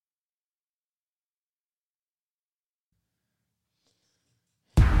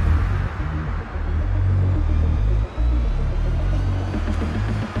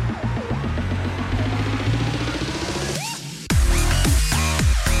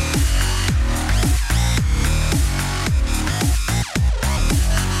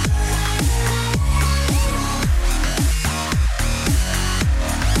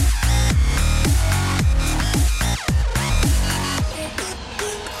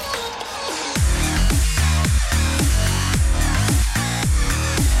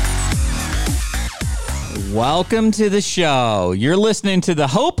Welcome to the show. You're listening to the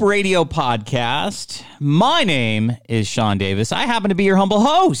Hope Radio Podcast. My name is Sean Davis. I happen to be your humble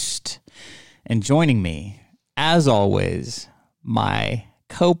host. And joining me, as always, my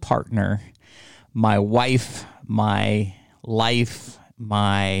co-partner, my wife, my life,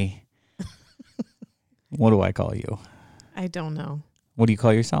 my... What do I call you? I don't know. What do you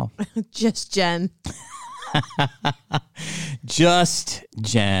call yourself? Just Jen. Just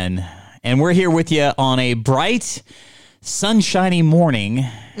Jen. And we're here with you on a bright, sunshiny morning.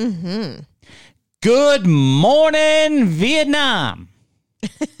 Mm-hmm. Good morning, Vietnam.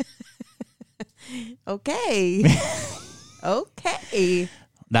 Okay. Okay.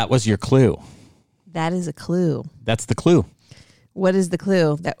 That was your clue. That is a clue. That's the clue. What is the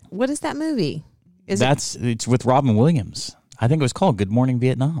clue? What is that movie? It's with Robin Williams. I think it was called Good Morning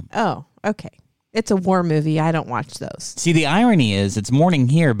Vietnam. Oh, okay. It's a war movie. I don't watch those. See, the irony is it's morning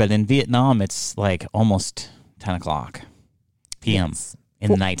here, but in Vietnam, it's like almost 10 o'clock p.m. Yes.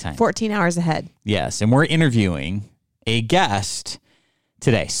 in the nighttime. 14 hours ahead. Yes, and we're interviewing a guest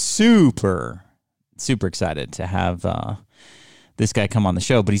today. Super excited to have this guy come on the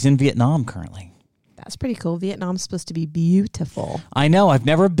show, but he's in Vietnam currently. That's pretty cool. Vietnam's supposed to be beautiful. I know. I've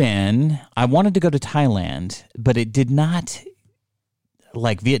never been. I wanted to go to Thailand, but it did not...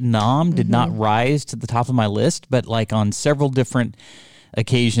 Like Vietnam did not rise to the top of my list, but like on several different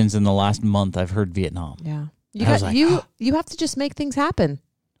occasions in the last month, I've heard Vietnam. Yeah. You have to just make things happen.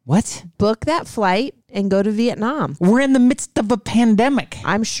 What? Book that flight and go to Vietnam. We're in the midst of a pandemic.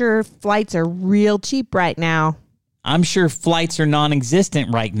 I'm sure flights are real cheap right now. I'm sure flights are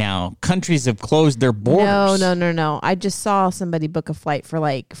non-existent right now. Countries have closed their borders. No. I just saw somebody book a flight for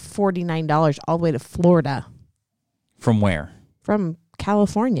like $49 all the way to Florida. From where? From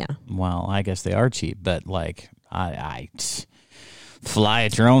California. Well, I guess they are cheap, but like I fly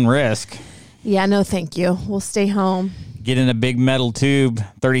at your own risk. Yeah, no, thank you. We'll stay home. Get in a big metal tube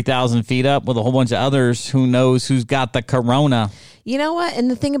 30,000 feet up with a whole bunch of others. Who knows who's got the corona? You know what? And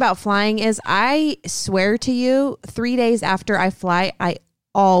the thing about flying is I swear to you, 3 days after I fly, I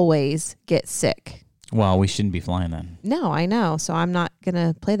always get sick. Well, we shouldn't be flying then. No, I know. So I'm not going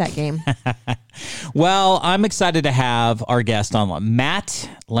to play that game. Well, I'm excited to have our guest on. Matt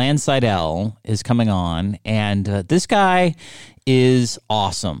Landseidel is coming on, and this guy is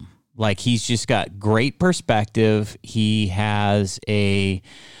awesome. Like, he's just got great perspective. He has a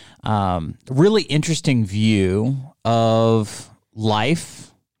really interesting view of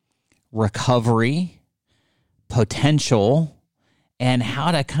life, recovery, potential, and how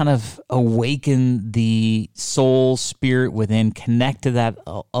to kind of awaken the soul, spirit within, connect to that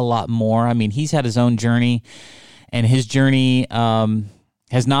a lot more. I mean, he's had his own journey, and his journey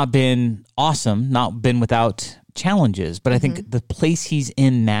has not been awesome, not been without challenges. But I think the place he's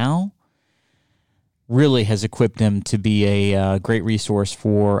in now really has equipped him to be a great resource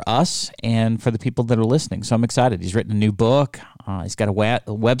for us and for the people that are listening. So I'm excited. He's written a new book. He's got a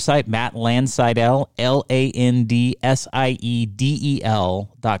website, Matt Landseidel,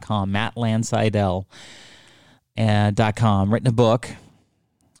 LANDSIEDEL.com, mattlandseidel.com. Written a book,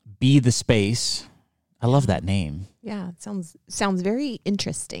 Be the Space. I love that name. Yeah, it sounds very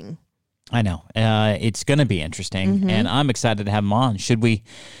interesting. I know. It's going to be interesting, and I'm excited to have him on. Should we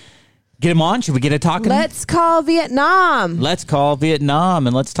get him on? Should we get a talking? Let's call Vietnam. Let's call Vietnam,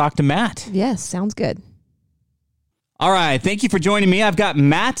 and let's talk to Matt. Yes, sounds good. All right. Thank you for joining me. I've got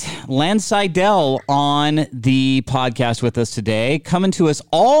Matt Landseidel on the podcast with us today, coming to us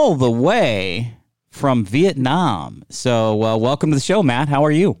all the way from Vietnam. So welcome to the show, Matt. How are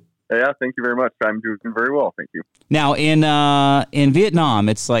you? Yeah, thank you very much. I'm doing very well. Thank you. Now, in Vietnam,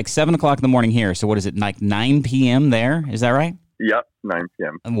 it's like 7 o'clock in the morning here. So what is it, like 9 p.m. there? Is that right? Yep, 9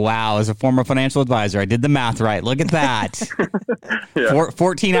 p.m. Wow. As a former financial advisor, I did the math right. Look at that. Yeah.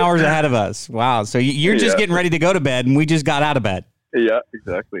 14 hours ahead of us. Wow. So you're just getting ready to go to bed, and we just got out of bed. Yeah,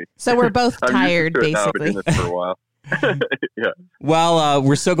 exactly. So we're both tired, I'm used to it basically. now. I've been doing this for a while. Yeah. Well,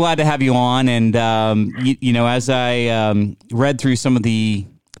 we're so glad to have you on. And, as I read through some of the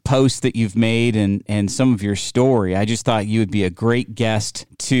posts that you've made and some of your story, I just thought you would be a great guest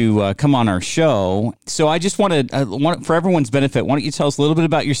to come on our show. So I just want for everyone's benefit, why don't you tell us a little bit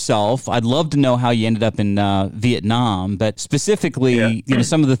about yourself? I'd love to know how you ended up in Vietnam, but specifically,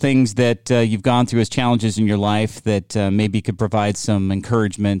 some of the things that you've gone through as challenges in your life that maybe could provide some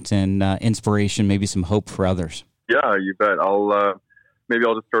encouragement and inspiration, maybe some hope for others. Yeah, you bet. Maybe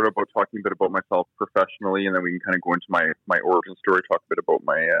I'll just start out by talking a bit about myself professionally, and then we can kind of go into my origin story, talk a bit about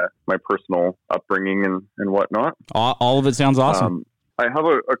my personal upbringing and whatnot. All of it sounds awesome. I have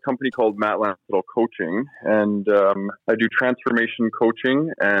a company called Matt Lancetell Coaching, and I do transformation coaching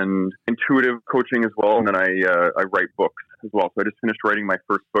and intuitive coaching as well. And then I write books as well. So I just finished writing my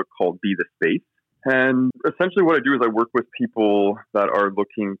first book called Be the Space. And essentially what I do is I work with people that are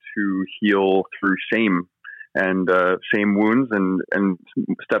looking to heal through shame and shame wounds and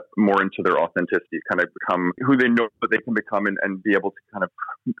step more into their authenticity, kind of become who they know that they can become and be able to kind of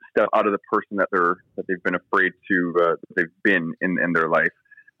step out of the person that they've been afraid to, that they've been in their life.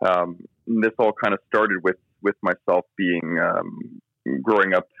 This all kind of started with myself being,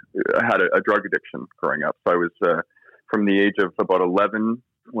 growing up, I had a drug addiction growing up. So I was, from the age of about 11,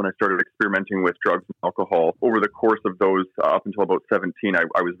 when I started experimenting with drugs and alcohol. Over the course of those, up until about 17,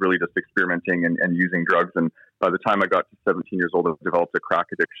 I was really just experimenting and using drugs. And by the time I got to 17 years old, I developed a crack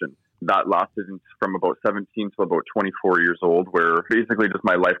addiction. That lasted from about 17 to about 24 years old, where basically just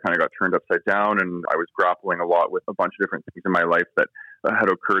my life kind of got turned upside down, and I was grappling a lot with a bunch of different things in my life that had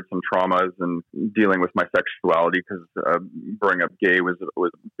occurred, some traumas, and dealing with my sexuality, because growing up gay was a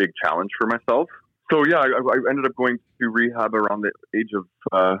big challenge for myself. So yeah, I ended up going to rehab around the age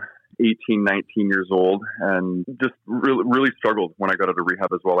of 18, 19 years old, and just really struggled when I got out of rehab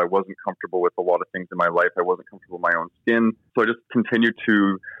as well. I wasn't comfortable with a lot of things in my life. I wasn't comfortable with my own skin. So I just continued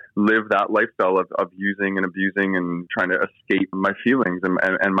to live that lifestyle of using and abusing and trying to escape my feelings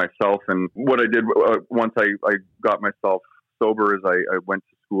and myself. And what I did once I got myself sober is I went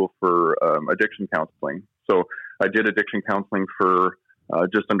to school for addiction counseling. So I did addiction counseling for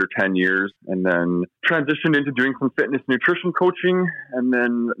just under 10 years, and then transitioned into doing some fitness nutrition coaching. And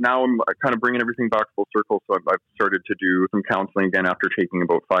then now I'm kind of bringing everything back full circle. So I've started to do some counseling again after taking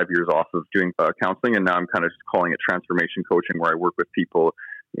about 5 years off of doing counseling. And now I'm kind of just calling it transformation coaching, where I work with people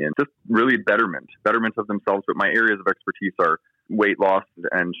in just really betterment of themselves. But my areas of expertise are weight loss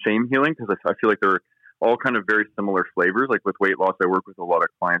and shame healing, because I feel like they're all kind of very similar flavors. Like with weight loss, I work with a lot of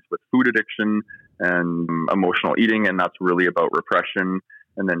clients with food addiction and emotional eating, and that's really about repression.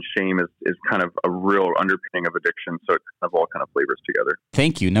 And then shame is kind of a real underpinning of addiction. So it kind of all kind of flavors together.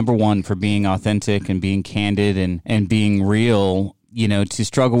 Thank you, number one, for being authentic and being candid and being real. You know, to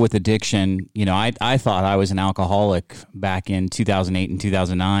struggle with addiction, you know, I thought I was an alcoholic back in 2008 and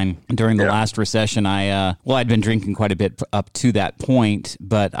 2009. During the last recession, I'd been drinking quite a bit up to that point,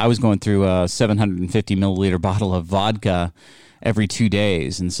 but I was going through a 750 milliliter bottle of vodka every 2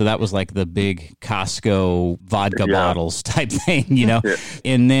 days. And so that was like the big Costco vodka bottles type thing, you know?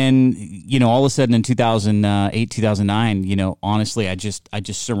 And then, you know, all of a sudden in 2008, 2009, you know, honestly, I just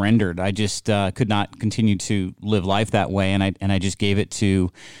surrendered. I just could not continue to live life that way. And I just gave it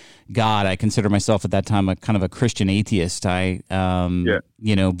to God. I consider myself at that time a kind of a Christian atheist. I,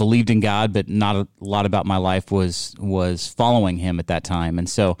 you know, believed in God, but not a lot about my life was following him at that time. And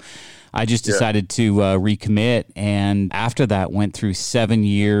so I just decided to recommit, and after that went through 7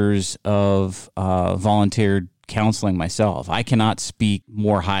 years of volunteer counseling myself. I cannot speak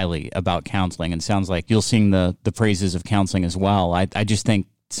more highly about counseling, and it sounds like you'll sing the praises of counseling as well. I just think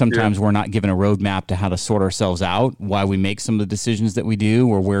sometimes we're not given a roadmap to how to sort ourselves out, why we make some of the decisions that we do,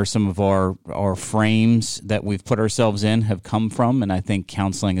 or where some of our frames that we've put ourselves in have come from. And I think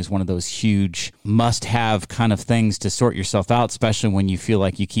counseling is one of those huge must-have kind of things to sort yourself out, especially when you feel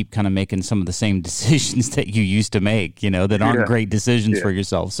like you keep kind of making some of the same decisions that you used to make, you know, that aren't great decisions for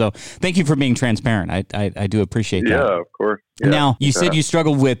yourself. So thank you for being transparent. I do appreciate that. Yeah, of course. Yeah. Now, you said you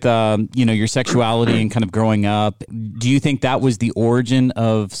struggled with, you know, your sexuality and kind of growing up. Do you think that was the origin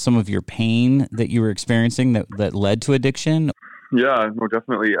of some of your pain that you were experiencing that led to addiction? Yeah, no,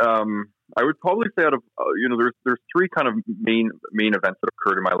 definitely. I would probably say out of, you know, there's three kind of main events that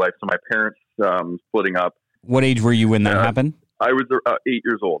occurred in my life. So my parents splitting up. What age were you when that happened? I was 8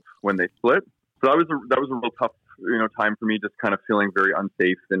 years old when they split. So that was a real tough, you know, time for me, just kind of feeling very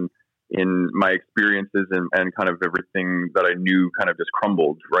unsafe in my experiences and kind of everything that I knew kind of just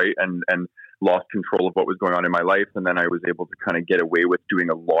crumbled, right? And lost control of what was going on in my life. And then I was able to kind of get away with doing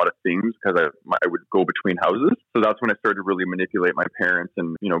a lot of things because I would go between houses. So that's when I started to really manipulate my parents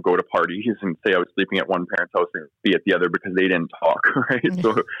and, you know, go to parties and say I was sleeping at one parent's house and be at the other because they didn't talk, right?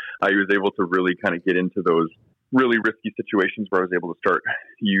 So I was able to really kind of get into those really risky situations where I was able to start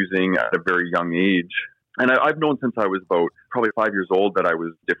using at a very young age. And I've known since I was about probably 5 years old that I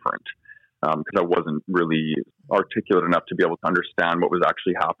was different because I wasn't really articulate enough to be able to understand what was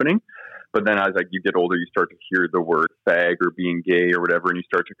actually happening. But then as you get older, you start to hear the word fag or being gay or whatever, and you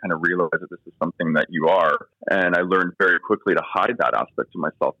start to kind of realize that this is something that you are. And I learned very quickly to hide that aspect of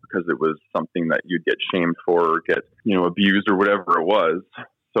myself because it was something that you'd get shamed for or get, you know, abused or whatever it was.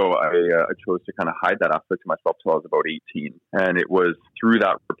 So I chose to kind of hide that aspect of myself till I was about 18. And it was through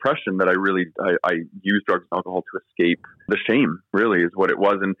that repression that I used drugs and alcohol to escape the shame, really, is what it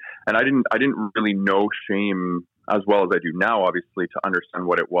was. And I didn't really know shame as well as I do now, obviously, to understand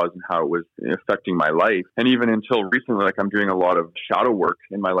what it was and how it was affecting my life. And even until recently, like I'm doing a lot of shadow work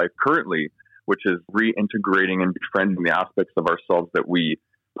in my life currently, which is reintegrating and befriending the aspects of ourselves that we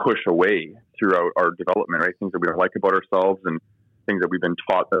push away throughout our development, right? Things that we don't like about ourselves and things that we've been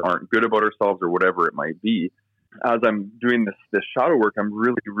taught that aren't good about ourselves or whatever it might be. As I'm doing this shadow work, I'm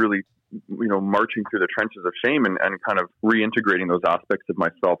really, marching through the trenches of shame and kind of reintegrating those aspects of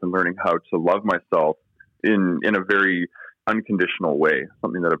myself and learning how to love myself in a very unconditional way,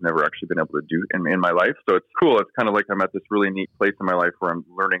 something that I've never actually been able to do in my life. So it's cool. It's kind of like I'm at this really neat place in my life where I'm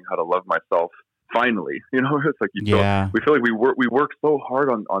learning how to love myself finally. It's like we feel like we work so hard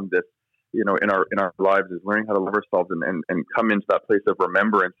on this, in our lives, is learning how to love ourselves and come into that place of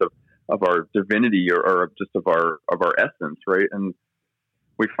remembrance of our divinity or just of our essence, right? And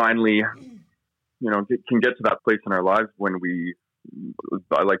we finally, can get to that place in our lives when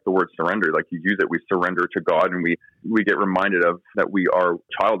I like the word surrender, like you use it, we surrender to God and we get reminded of that we are a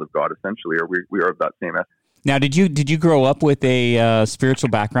child of God, essentially, or we are of that same essence. Now, did you grow up with a spiritual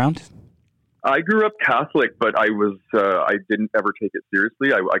background? I grew up Catholic, but I didn't ever take it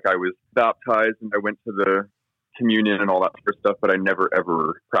seriously. I was baptized and I went to the communion and all that sort of stuff, but I never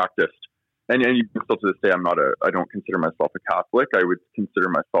ever practiced. And even still to this day, I don't consider myself a Catholic. I would consider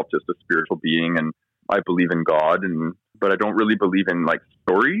myself just a spiritual being, and I believe in God, but I don't really believe in like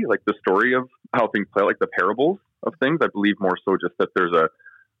the story of how things play, like the parables of things. I believe more so just that there's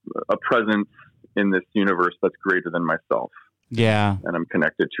a presence in this universe that's greater than myself. Yeah. And I'm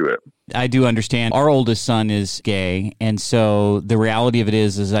connected to it. I do understand. Our oldest son is gay. And so the reality of it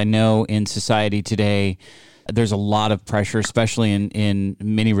is I know in society today, there's a lot of pressure, especially in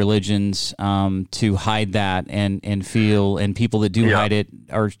many religions, to hide that and feel, and people that do hide it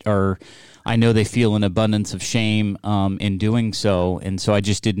are, I know they feel an abundance of shame in doing so. And so I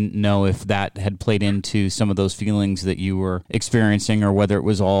just didn't know if that had played into some of those feelings that you were experiencing, or whether it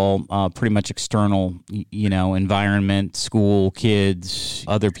was all pretty much external, environment, school, kids,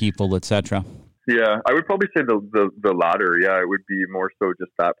 other people, etc. Yeah, I would probably say the latter. Yeah, it would be more so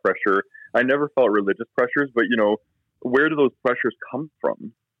just that pressure. I never felt religious pressures, but where do those pressures come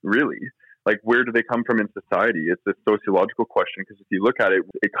from, really? Like, where do they come from in society? It's a sociological question, because if you look at it,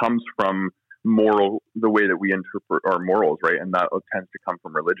 it comes from the way that we interpret our morals, right? And that tends to come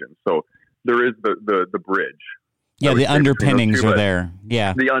from religion. So there is the bridge. Yeah, the underpinnings are there.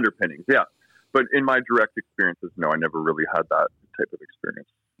 Yeah. The underpinnings, yeah. But in my direct experiences, no, I never really had that type of experience.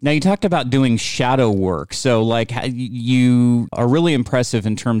 Now, you talked about doing shadow work. So, like, you are really impressive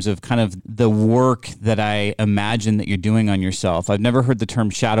in terms of kind of the work that I imagine that you're doing on yourself. I've never heard the term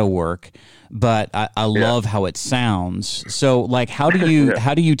shadow work, but I love how it sounds. So, like, how do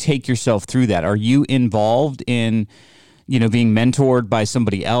you take yourself through that? Are you involved in, being mentored by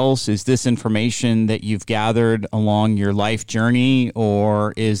somebody else? Is this information that you've gathered along your life journey,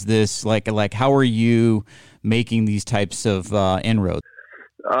 or is this like how are you making these types of inroads?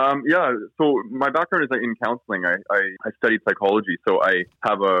 So my background is in counseling. I studied psychology, so I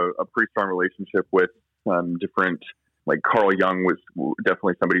have a pretty strong relationship with different, like Carl Jung was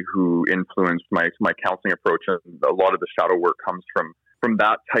definitely somebody who influenced my counseling approach. And a lot of the shadow work comes from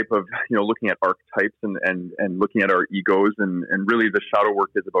that type of, looking at archetypes and looking at our egos. And really the shadow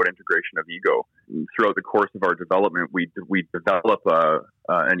work is about integration of ego. And throughout the course of our development, we develop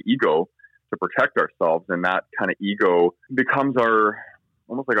an ego to protect ourselves. And that kind of ego becomes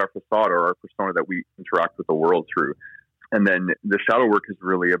almost like our facade or our persona that we interact with the world through. And then the shadow work is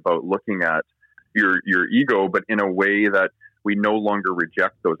really about looking at your ego, but in a way that we no longer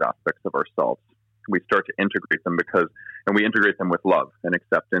reject those aspects of ourselves. We start to integrate them and we integrate them with love and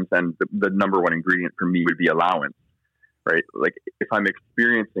acceptance. And the number one ingredient for me would be allowance, right? Like if I'm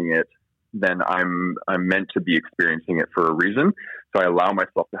experiencing it, then I'm meant to be experiencing it for a reason. So I allow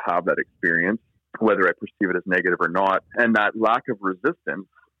myself to have that experience, whether I perceive it as negative or not. And that lack of resistance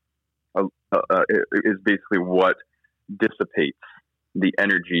is basically what dissipates the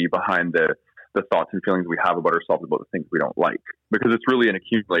energy behind the thoughts and feelings we have about ourselves, about the things we don't like. Because it's really an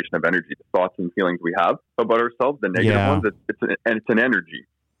accumulation of energy, the thoughts and feelings we have about ourselves, the negative ones, it's an energy.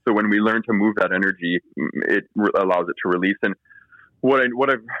 So when we learn to move that energy, it allows it to release. And what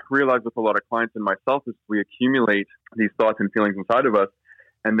I've realized with a lot of clients and myself is we accumulate these thoughts and feelings inside of us.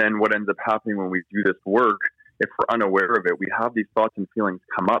 And then what ends up happening when we do this work, if we're unaware of it, we have these thoughts and feelings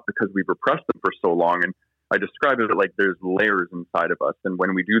come up because we've repressed them for so long. And I describe it like there's layers inside of us. And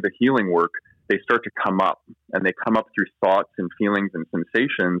when we do the healing work, they start to come up, and they come up through thoughts and feelings and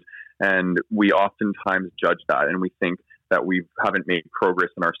sensations. And we oftentimes judge that, and we think that we haven't made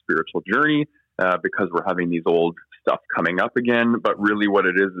progress in our spiritual journey because we're having these old stuff coming up again. But really what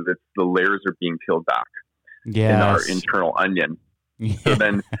it is it's the layers are being peeled back in our internal onion. So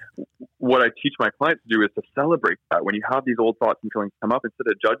then what I teach my clients to do is to celebrate that. When you have these old thoughts and feelings come up,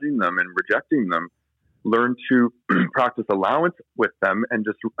 instead of judging them and rejecting them, learn to practice allowance with them and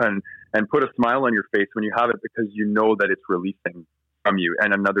just and put a smile on your face when you have it, because you know that it's releasing from you,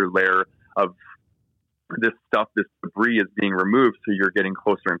 and another layer of this stuff, this debris is being removed, so you're getting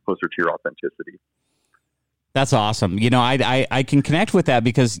closer and closer to your authenticity. That's awesome. You know, I can connect with that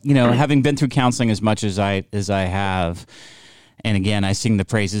because, you know, having been through counseling as much as I have, and again, I sing the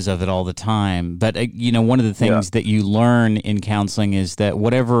praises of it all the time. But, you know, one of the things that you learn in counseling is that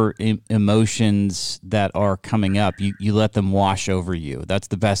whatever emotions that are coming up, you let them wash over you. That's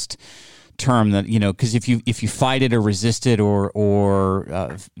the best term that, you know, because if you fight it or resist it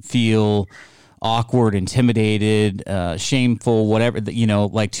or feel awkward, intimidated, shameful, whatever, you know,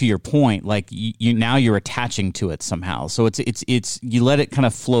 like to your point, like you now you're attaching to it somehow. So it's you let it kind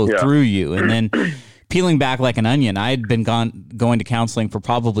of flow through you, and then peeling back like an onion. I had been going to counseling for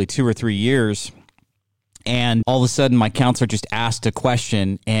probably 2 or 3 years, and all of a sudden my counselor just asked a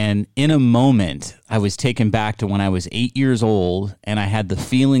question, and in a moment I was taken back to when I was 8 years old, and I had the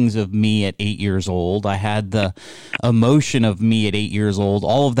feelings of me at 8 years old. I had the emotion of me at 8 years old.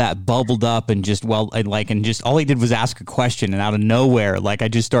 All of that bubbled up, and just all he did was ask a question, and out of nowhere, like I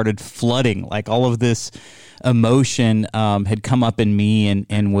just started flooding, like all of this emotion had come up in me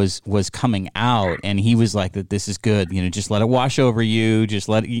and was coming out, and he was like, that this is good, you know, just let it wash over you, just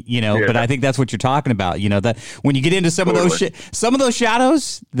let it, you know. But I think that's what you're talking about, you know, that when you get into some of those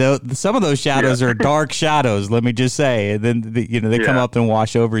shadows, some of those shadows are dark shadows, let me just say, and then they come up and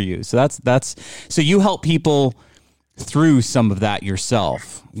wash over you. So that's so you help people through some of that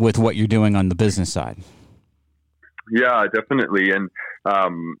yourself with what you're doing on the business side. Yeah, definitely. And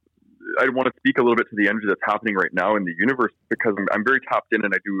I want to speak a little bit to the energy that's happening right now in the universe, because I'm very tapped in,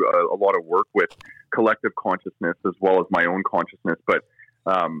 and I do a lot of work with collective consciousness as well as my own consciousness. But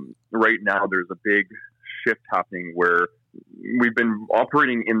right now there's a big shift happening where we've been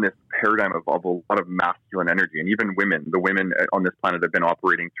operating in this paradigm of a lot of masculine energy, and even the women on this planet have been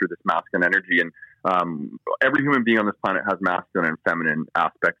operating through this masculine energy. And every human being on this planet has masculine and feminine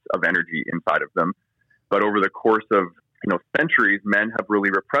aspects of energy inside of them. But over the course of centuries, men have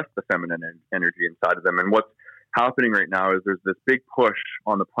really repressed the feminine energy inside of them. And what's happening right now is there's this big push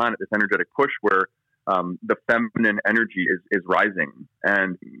on the planet, this energetic push where the feminine energy is rising.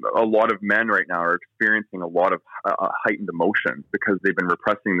 And a lot of men right now are experiencing a lot of heightened emotions because they've been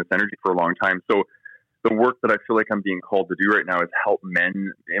repressing this energy for a long time. So the work that I feel like I'm being called to do right now is help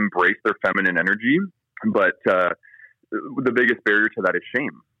men embrace their feminine energy. But the biggest barrier to that is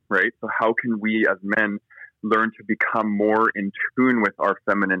shame, right? So how can we as men learn to become more in tune with our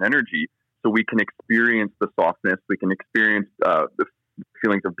feminine energy so we can experience the softness, we can experience the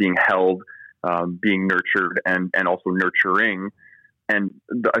feelings of being held, being nurtured, and also nurturing. And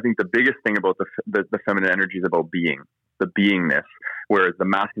I think the biggest thing about the feminine energy is about being, the beingness, whereas the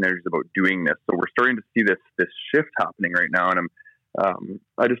masculine energy is about doingness. So we're starting to see this shift happening right now, and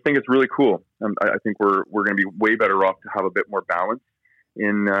I just think it's really cool. I think we're going to be way better off to have a bit more balance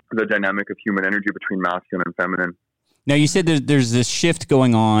in the dynamic of human energy between masculine and feminine. Now, you said there's this shift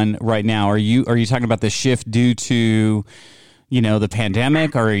going on right now. Are you talking about the shift due to, the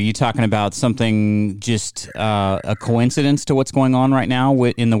pandemic, or are you talking about something just a coincidence to what's going on right now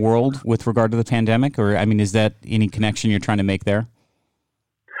in the world with regard to the pandemic? Or, I mean, is that any connection you're trying to make there?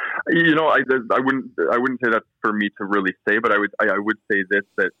 I wouldn't say that's for me to really say, but I would say this,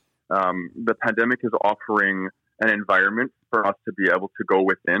 that the pandemic is offering an environment for us to be able to go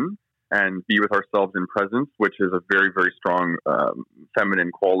within and be with ourselves in presence, which is a very, very strong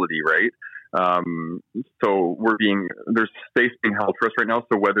feminine quality, right? So there's space being held for us right now.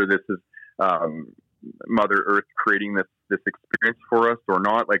 So whether this is Mother Earth creating this experience for us or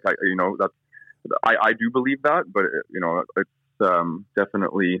not, I do believe that, but it's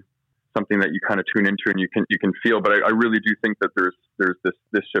definitely something that you kind of tune into and you can feel. But I really do think that there's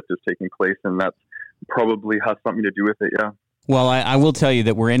this shift is taking place, and that probably has something to do with it. Yeah. Well, I will tell you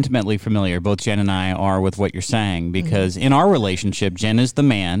that we're intimately familiar, both Jen and I are, with what you're saying, because in our relationship, Jen is the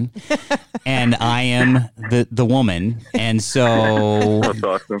man and I am the woman. And so that's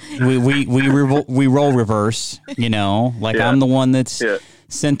awesome. we roll reverse, I'm the one that's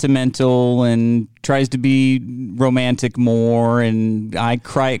sentimental and tries to be romantic more. And I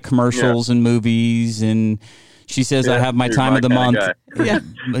cry at commercials and movies, and She says I have my you're time my of the kind month. of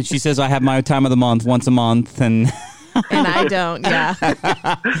Yeah. She says I have my time of the month once a month, and And I don't. Yeah.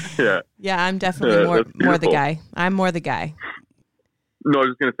 Yeah. Yeah. I'm definitely more the beautiful. guy. I'm more the guy. No, I was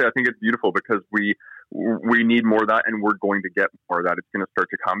just going to say, I think it's beautiful because we need more of that, and we're going to get more of that. It's going to start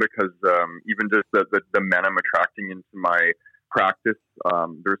to come because even just the men I'm attracting into my practice,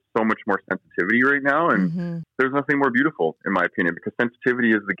 there's so much more sensitivity right now, and there's nothing more beautiful, in my opinion, because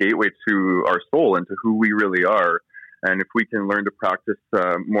sensitivity is the gateway to our soul and to who we really are. And if we can learn to practice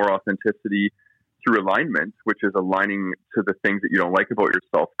more authenticity through alignment, which is aligning to the things that you don't like about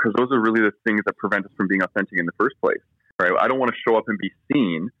yourself, because those are really the things that prevent us from being authentic in the first place. Right? I don't want to show up and be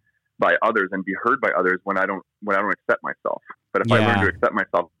seen by others and be heard by others when I don't accept myself. But if I learn to accept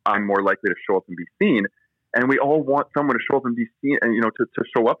myself, I'm more likely to show up and be seen. And we all want someone to show up and be seen, and to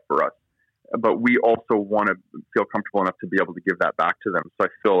show up for us. But we also want to feel comfortable enough to be able to give that back to them. So I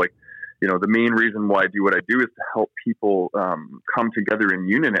feel like, the main reason why I do what I do is to help people come together in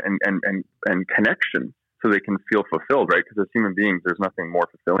union and connection, so they can feel fulfilled. Right? Because as human beings, there's nothing more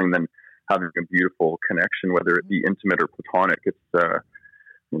fulfilling than having a beautiful connection, whether it be intimate or platonic. It's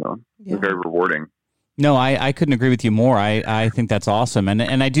very rewarding. No, I couldn't agree with you more. I think that's awesome,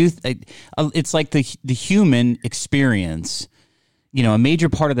 and I do. It's like the human experience. A major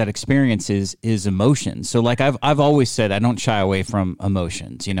part of that experience is emotion. So, like I've always said, I don't shy away from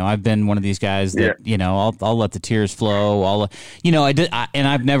emotions. I've been one of these guys that I'll let the tears flow. I did, and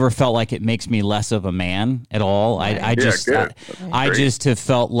I've never felt like it makes me less of a man at all. I just have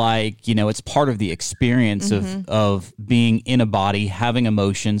felt like it's part of the experience of being in a body, having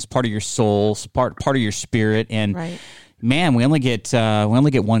emotions, part of your soul, part of your spirit, and. Right. Man, we only get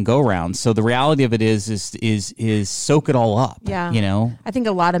one go round. So the reality of it is soak it all up. Yeah. I think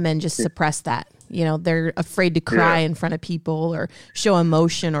a lot of men just suppress that. They're afraid to cry in front of people or show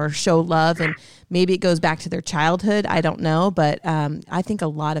emotion or show love, and maybe it goes back to their childhood. I don't know, but I think a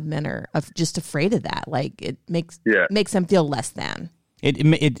lot of men are just afraid of that. Like it makes them feel less than.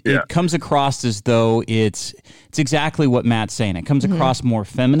 It comes across as though it's exactly what Matt's saying. It comes across more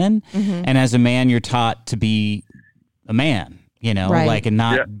feminine, and as a man, you're taught to be a man, right. And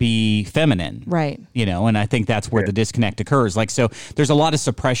not be feminine. Right. And I think that's where the disconnect occurs. So there's a lot of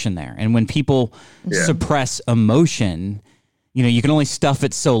suppression there. And when people suppress emotion, you can only stuff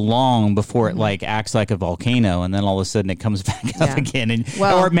it so long before it acts like a volcano, and then all of a sudden it comes back up again,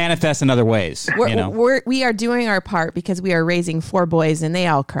 or it manifests in other ways. We are doing our part because we are raising 4 boys and they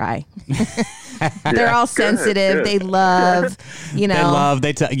all cry. They're all sensitive. Good. They love, They love.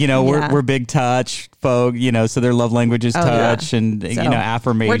 We're big touch folk. So their love language is touch and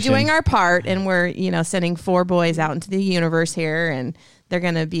affirmation. We're doing our part, and we're sending 4 boys out into the universe here, and they're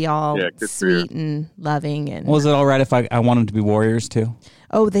going to be all sweet and loving. And was it all right if I want them to be warriors too?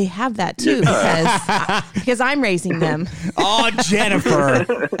 Oh, they have that too because I'm raising them. Oh, Jennifer.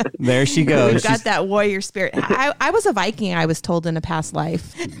 There she goes. We've got that warrior spirit. I was a Viking, I was told, in a past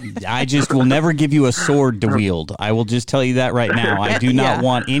life. I just will never give you a sword to wield. I will just tell you that right now. I do not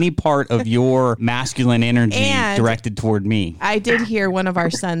want any part of your masculine energy directed toward me. I did hear one of our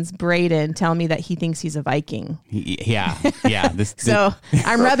sons, Braden, tell me that he thinks he's a Viking. Yeah. So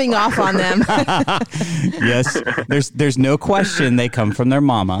I'm rubbing off on them. Yes, there's no question they come from their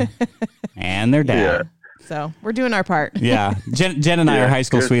mama and their dad. So we're doing our part. Yeah. Jen and I are high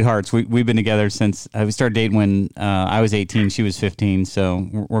school sweethearts. We've been together since we started dating when I was 18, she was 15. So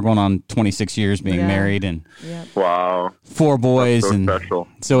we're going on 26 years being married, and wow, 4 boys. That's so and special.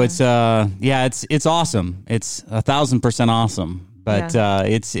 So it's awesome. It's 1,000% awesome, but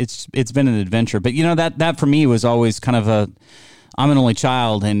it's been an adventure. But that for me was always kind of I'm an only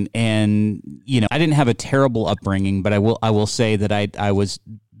child, and I didn't have a terrible upbringing, but I will say that I was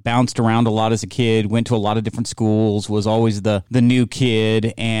bounced around a lot as a kid, went to a lot of different schools, was always the new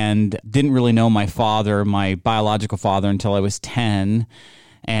kid, and didn't really know my biological father, until I was 10.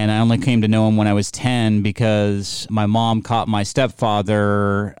 And I only came to know him when I was 10 because my mom caught my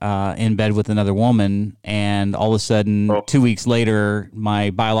stepfather in bed with another woman. And all of a sudden, 2 weeks later, my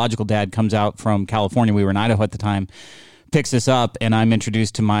biological dad comes out from California. We were in Idaho at the time. Picks us up, and I'm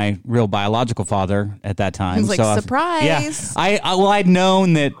introduced to my real biological father at that time. He's like, surprise! Yeah, I'd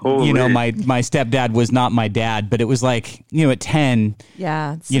known that my stepdad was not my dad, but it was like at 10,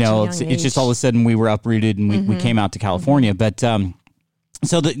 it's just all of a sudden we were uprooted and we came out to California. But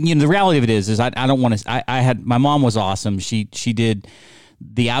so the reality of it is I don't want to. I had my mom was awesome. She did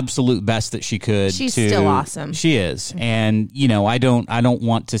the absolute best that she could. She's still awesome. She is, and I don't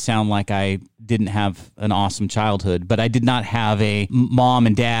want to sound like I didn't have an awesome childhood, but I did not have a mom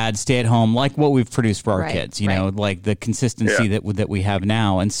and dad stay at home like what we've produced for our kids, you know, like the consistency that we have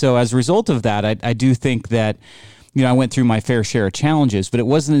now. And so as a result of that, I do think that, you know, I went through my fair share of challenges, but it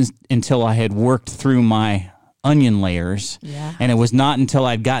wasn't until I had worked through my onion layers, and it was not until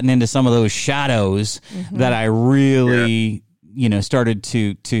I'd gotten into some of those shadows that I really, you know, started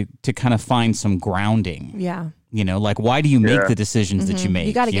to kind of find some grounding. Yeah. You know, like, why do you make the decisions that you make?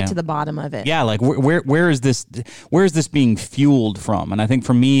 You got to get to the bottom of it. Yeah, like where is this being fueled from? And I think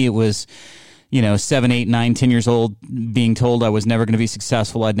for me, it was, you know, 7, 8, 9, 10 years old, being told I was never going to be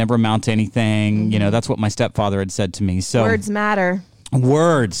successful. I'd never amount to anything. You know, that's what my stepfather had said to me. So words matter.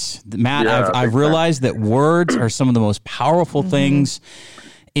 Words, Matt. I've realized that words are some of the most powerful things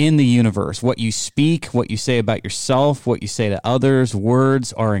in the universe. What you speak, what you say about yourself, what you say to others,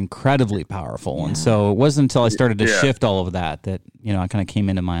 words are incredibly powerful. And so it wasn't until I started to shift all of that, you know, I kind of came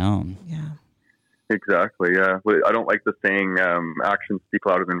into my own. Yeah. Exactly. Yeah. I don't like the saying, actions speak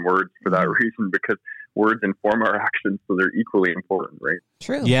louder than words for that reason, because words inform our actions. So they're equally important, right?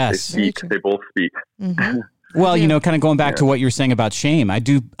 True. Yes. They both speak. Well, you know, kind of going back to what you're saying about shame, I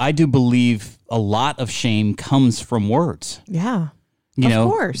do believe a lot of shame comes from words. Yeah. You of know,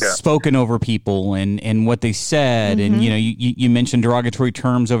 course. spoken over people and what they said. And, you know, you mentioned derogatory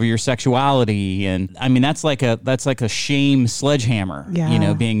terms over your sexuality. And I mean, that's like a shame sledgehammer, you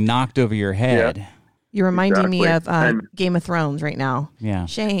know, being knocked over your head. Yeah. You're reminding me of Game of Thrones right now. Yeah.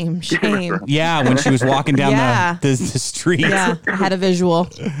 Shame. Yeah, when she was walking down the street. Yeah, I had a visual.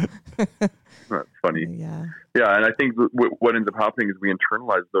 That's funny. Yeah. Yeah, and I think what ends up happening is we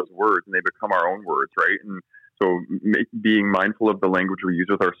internalize those words and they become our own words, right? And so being mindful of the language we use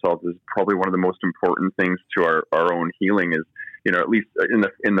with ourselves is probably one of the most important things to our own healing is, you know, at least in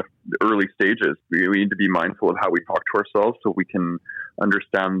the early stages, we need to be mindful of how we talk to ourselves so we can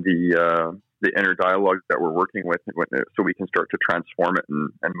understand the inner dialogue that we're working with, so we can start to transform it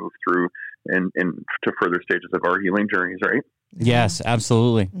and move through to further stages of our healing journeys, right? Yes,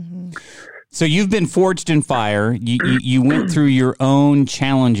 absolutely. So you've been forged in fire. You went through your own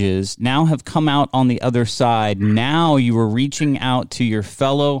challenges, now have come out on the other side. Now you are reaching out to your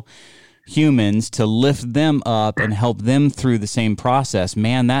fellow humans to lift them up and help them through the same process.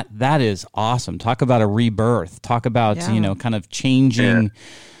 Man, that is awesome. Talk about a rebirth. Talk about, you know, kind of changing,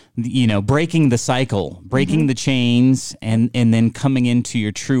 you know, breaking the cycle, breaking the chains, and then coming into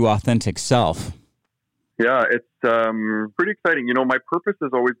your true authentic self. Yeah, it's pretty exciting. You know, my purpose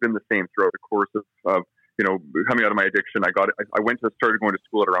has always been the same throughout the course of you know, coming out of my addiction. I started going to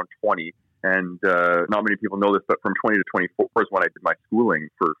school at around 20, and not many people know this, but from 20 to 24 is when I did my schooling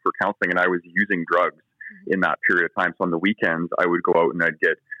for counseling, and I was using drugs in that period of time. So on the weekends, I would go out and I'd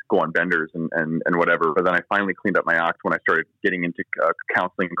go on benders and whatever. But then I finally cleaned up my act when I started getting into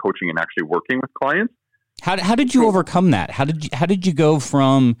counseling and coaching and actually working with clients. How did you overcome that? How did you go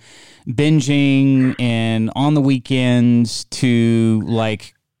from binging and on the weekends to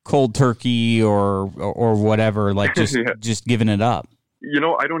like cold turkey or whatever, like just giving it up? You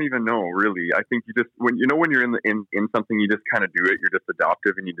know, I don't even know, really. I think you just when you're in something, you just kind of do it. You're just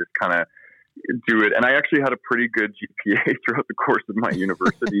adaptive and you just kind of do it. And I actually had a pretty good GPA throughout the course of my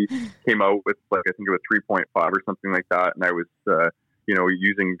university. Came out with like I think it was 3.5 or something like that, and I was you know,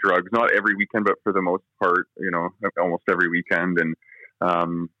 using drugs, not every weekend, but for the most part, you know, almost every weekend. And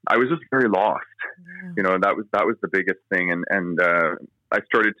I was just very lost, you know, that was the biggest thing. And I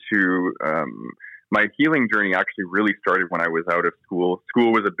started to, my healing journey actually really started when I was out of school.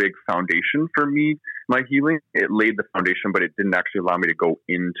 School was a big foundation for me, my healing. It laid the foundation, but it didn't actually allow me to go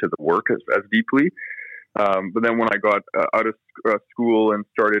into the work as deeply. But then when I got out of school and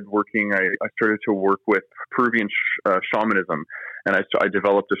started working, I started to work with Peruvian shamanism, and I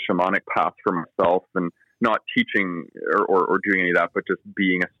developed a shamanic path for myself, and not teaching or doing any of that, but just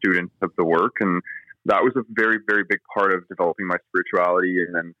being a student of the work. And that was a very, very big part of developing my spirituality,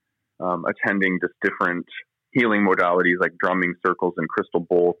 and then attending just different healing modalities like drumming circles and crystal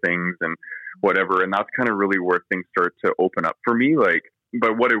bowl things and whatever. And that's kind of really where things start to open up for me.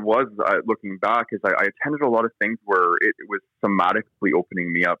 But what it was, looking back, is I attended a lot of things where it was somatically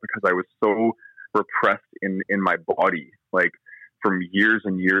opening me up, because I was so repressed in my body, like from years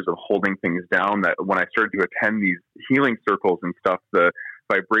and years of holding things down, that when I started to attend these healing circles and stuff, the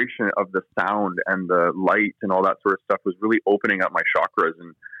vibration of the sound and the light and all that sort of stuff was really opening up my chakras.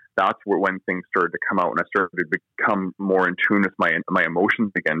 And that's when things started to come out, and I started to become more in tune with my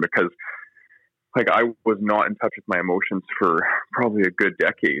emotions again, because like I was not in touch with my emotions for probably a good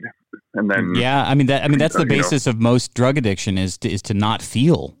decade. And then that's the basis of most drug addiction is to not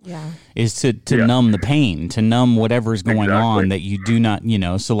feel. Yeah. Is to numb the pain, to numb whatever's going on that you do not,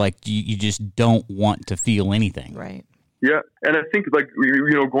 so like you just don't want to feel anything. Right. Yeah, and I think like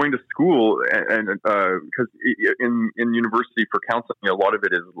going to school and because in university for counseling, a lot of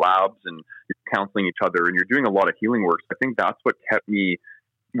it is labs and you're counseling each other and you're doing a lot of healing work. So I think that's what kept me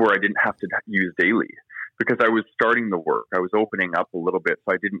where I didn't have to use daily because I was starting the work. I was opening up a little bit,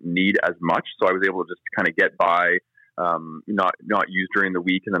 so I didn't need as much. So I was able to just kind of get by, not use during the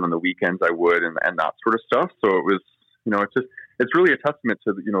week, and then on the weekends I would, and that sort of stuff. So it was, it's really a testament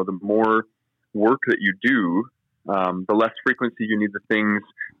to the more work that you do. The less frequency you need the things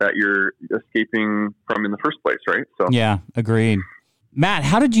that you're escaping from in the first place, right? So yeah, agreed. Matt,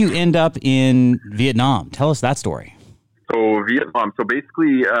 how did you end up in Vietnam? Tell us that story. So Vietnam. So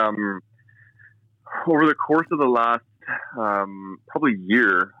basically, over the course of the last probably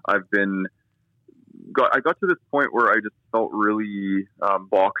year, I got to this point where I just felt really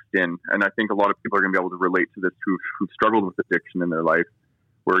boxed in, and I think a lot of people are going to be able to relate to this who've struggled with addiction in their life,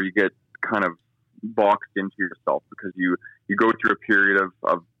 where you get kind of boxed into yourself because you go through a period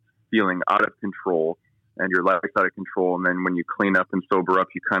of feeling out of control and your life's out of control, and then when you clean up and sober up,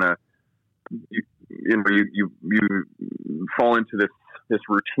 you kind of you fall into this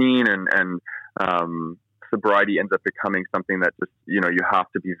routine, and sobriety ends up becoming something that just you have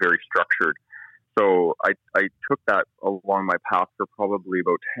to be very structured. So I took that along my path for probably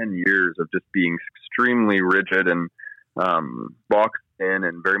about 10 years of just being extremely rigid and boxed in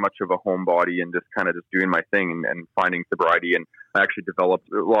and very much of a homebody and just kind of just doing my thing and finding sobriety. And I actually developed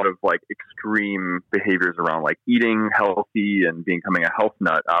a lot of like extreme behaviors around like eating healthy and becoming a health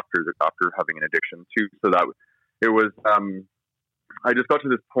nut after having an addiction too. So that it was, I just got to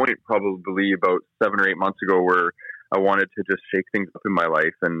this point probably about 7 or 8 months ago where I wanted to just shake things up in my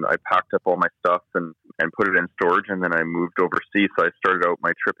life, and I packed up all my stuff and put it in storage, and then I moved overseas. So I started out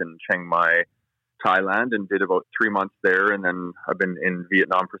my trip in Chiang Mai, Thailand, and did about 3 months there, and then I've been in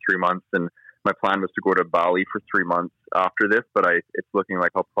Vietnam for 3 months, and my plan was to go to Bali for 3 months after this, but it's looking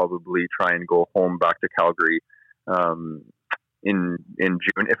like I'll probably try and go home back to Calgary in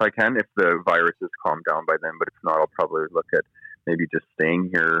June if I can, if the virus has calmed down by then. But if not, I'll probably look at maybe just staying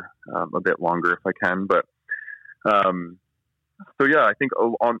here a bit longer if I can. But so yeah, I think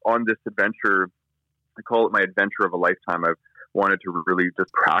on this adventure, I call it my adventure of a lifetime. I've wanted to really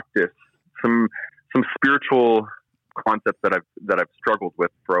just practice some spiritual concepts that I've struggled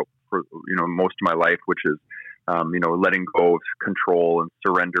with for most of my life, which is letting go of control and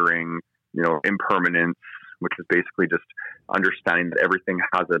surrendering, impermanence, which is basically just understanding that everything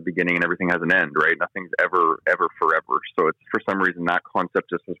has a beginning and everything has an end, right? Nothing's ever forever. So it's, for some reason, that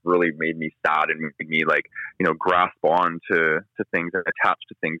concept just has really made me sad and made me grasp on to things and attach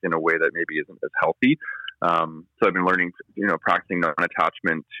to things in a way that maybe isn't as healthy. So I've been learning, practicing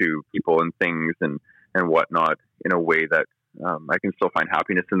non-attachment to people and things and whatnot in a way that I can still find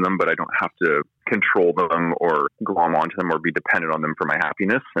happiness in them, but I don't have to control them or glom onto them or be dependent on them for my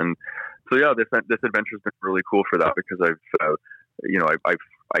happiness. And so, yeah, this adventure has been really cool for that because I'm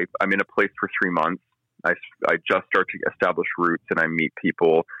in a place for 3 months. I just start to establish roots and I meet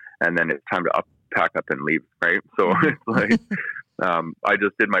people, and then it's time to pack up and leave, right? So it's like I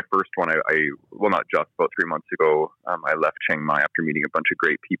just did my first one. About 3 months ago, I left Chiang Mai after meeting a bunch of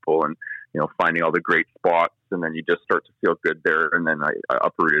great people and finding all the great spots, and then you just start to feel good there. And then I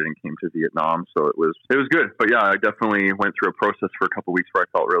uprooted and came to Vietnam, so it was good. But yeah, I definitely went through a process for a couple of weeks where I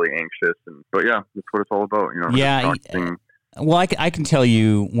felt really anxious. But yeah, that's what it's all about. Yeah. Well, I can tell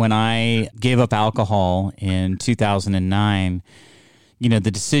you when I gave up alcohol in 2009.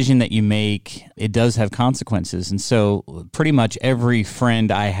 The decision that you make, it does have consequences. And so pretty much every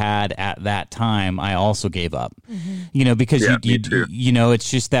friend I had at that time, I also gave up, because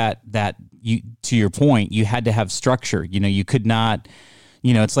it's just that you, to your point, you had to have structure. You could not,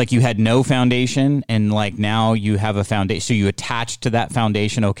 it's like you had no foundation and like now you have a foundation. So you attach to that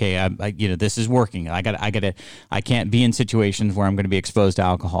foundation. Okay. I this is working. I can't be in situations where I'm going to be exposed to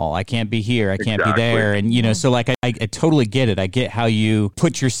alcohol. I can't be here. I can't be there. And, so like, I totally get it. I get how you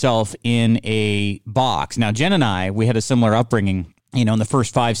put yourself in a box. Now, Jen and I, we had a similar upbringing, in the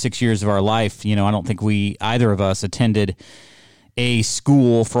first 5-6 years of our life. I don't think either of us attended a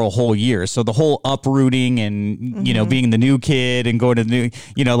school for a whole year. So the whole uprooting and, being the new kid and going to the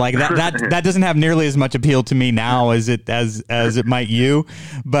new, like that doesn't have nearly as much appeal to me now as it might you.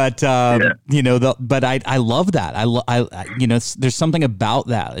 But, but I love that. There's something about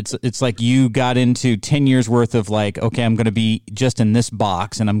that. It's like you got into 10 years worth of like, okay, I'm going to be just in this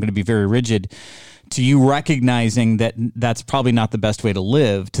box and I'm going to be very rigid, to you recognizing that that's probably not the best way to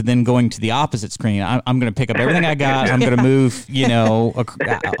live, to then going to the opposite screen. I'm going to pick up everything I got. I'm going to move,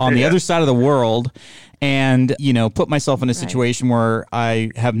 on the other side of the world and, put myself in a situation where I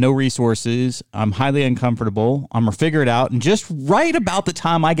have no resources. I'm highly uncomfortable. I'm going to figure it out. And just right about the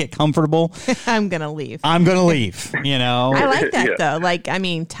time I get comfortable, I'm going to leave. I like that though. Like, I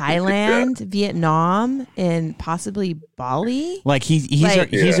mean, Thailand, Vietnam, and possibly Bali. Like he's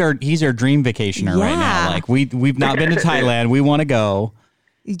our dream vacationer right now. Like we've not been to Thailand. We want to go.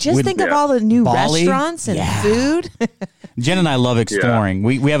 Just think of all the new Bali, restaurants and food. Jen and I love exploring.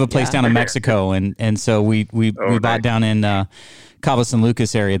 We have a place down in Mexico, and so we bought down in Cabo San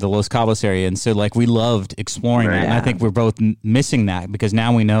Lucas area, the Los Cabos area, and so like we loved exploring that. And I think we're both missing that because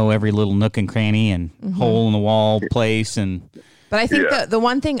now we know every little nook and cranny and hole in the wall place. But I think the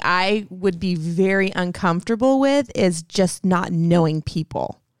one thing I would be very uncomfortable with is just not knowing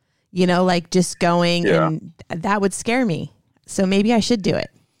people. Like just going and that would scare me. So maybe I should do it.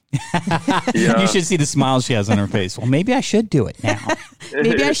 You should see the smile she has on her face. Well, maybe I should do it now.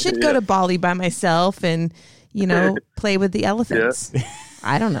 Maybe I should go to Bali by myself and, play with the elephants.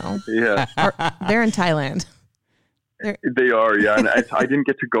 I don't know. Yeah. Or they're in Thailand. They are, yeah. And I didn't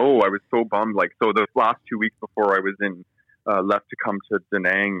get to go. I was so bummed. Like, so the last 2 weeks before I was left to come to Da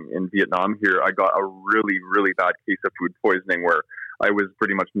Nang in Vietnam here, I got a really, really bad case of food poisoning where I was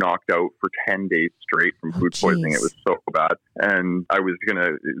pretty much knocked out for 10 days straight from food poisoning. It was so bad. And I was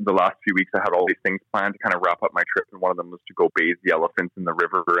the last few weeks, I had all these things planned to kind of wrap up my trip. And one of them was to go bathe the elephants in the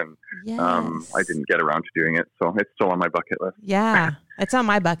river. And I didn't get around to doing it. So it's still on my bucket list. Yeah, it's on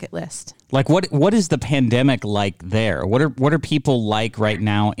my bucket list. Like what is the pandemic like there? What are people like right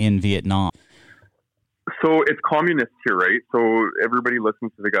now in Vietnam? So it's communist here, right? So everybody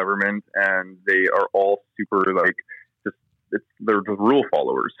listens to the government and they are all super they're just rule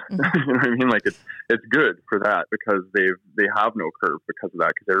followers. You know what I mean? Like it's good for that because they have no curve because of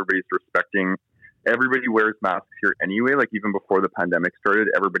that, because everybody's respecting. Everybody wears masks here anyway. Like even before the pandemic started,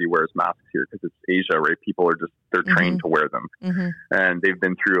 everybody wears masks here because it's Asia, right? People are they're trained to wear them, and they've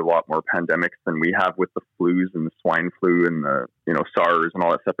been through a lot more pandemics than we have with the flus and the swine flu and the SARS and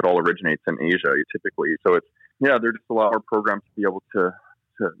all that stuff. It all originates in Asia typically. So they're just a lot more programmed to be able to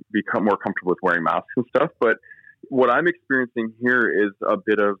become more comfortable with wearing masks and stuff, but what I'm experiencing here is a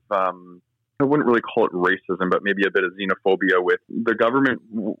bit of, I wouldn't really call it racism, but maybe a bit of xenophobia with the government.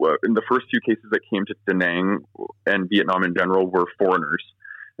 In the first few cases that came to Da Nang and Vietnam in general were foreigners.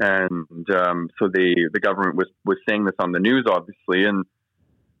 And so the government was saying this on the news, obviously. And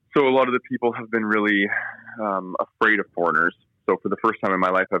so a lot of the people have been really afraid of foreigners. So for the first time in my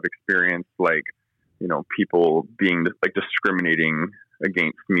life, I've experienced people being discriminating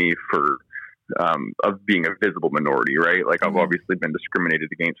against me for of being a visible minority, right? Like I've obviously been discriminated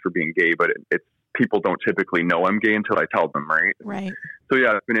against for being gay, but it's people don't typically know I'm gay until I tell them, right? Right. So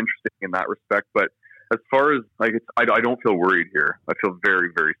yeah, it's been interesting in that respect. But as far as I don't feel worried here. I feel very,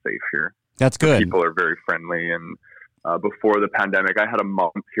 very safe here. That's good. The people are very friendly, and before the pandemic, I had a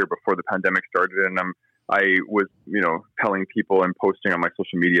month here before the pandemic started, and I was, telling people and posting on my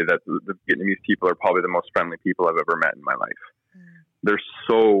social media that the Vietnamese people are probably the most friendly people I've ever met in my life. They're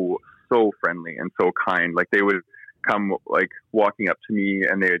so friendly and so kind. Like they would come walking up to me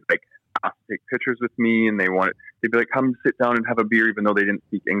and they'd ask to take pictures with me, and they'd be like, come sit down and have a beer, even though they didn't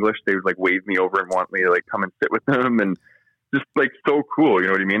speak English. They would wave me over and want me to come and sit with them, and just so cool, you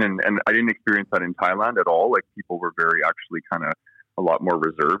know what I mean? And I didn't experience that in Thailand at all. People were very actually kind of a lot more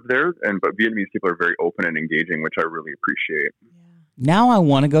reserved there, but Vietnamese people are very open and engaging, which I really appreciate. Now I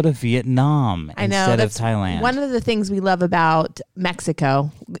want to go to Vietnam instead of Thailand. One of the things we love about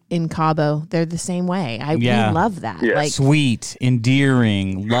Mexico in Cabo, they're the same way. We love that. Yeah. Sweet,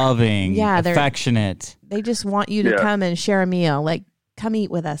 endearing, loving, affectionate. They just want you to come and share a meal. Come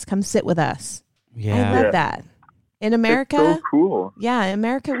eat with us. Come sit with us. Yeah. I love that. In America, it's so cool. Yeah, in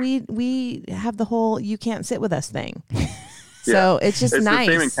America, we have the whole "you can't sit with us" thing. So it's just nice.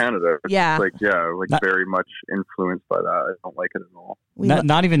 It's the same in Canada. It's very much influenced by that. I don't like it at all.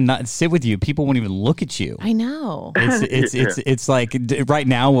 Not even sit with you. People won't even look at you. I know. It's like right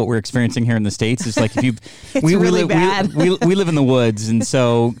now what we're experiencing here in the States is like if you we live in the woods, and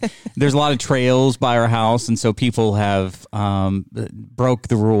so there's a lot of trails by our house, and so people have broke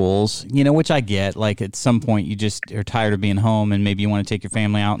the rules, which I get. Like at some point you just are tired of being home, and maybe you want to take your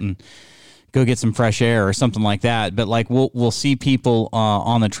family out and go get some fresh air or something like that. But we'll see people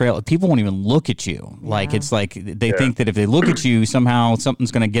on the trail. People won't even look at you. It's like they think that if they look at you, somehow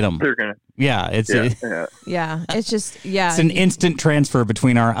something's going to get them. They're gonna. It's just It's an instant transfer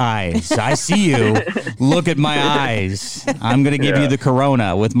between our eyes. I see you. Look at my eyes. I'm going to give you the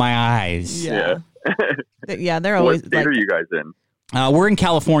corona with my eyes. Yeah. Yeah, they're What always state like, are you guys in? We're in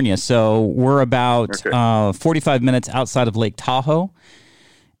California, so we're about 45 minutes outside of Lake Tahoe,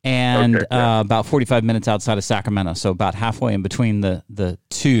 and about 45 minutes outside of Sacramento. So about halfway in between the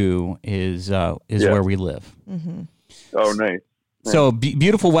two is where we live. Mm-hmm. Oh, nice. So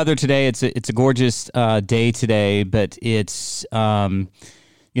beautiful weather today. It's a gorgeous day today, but it's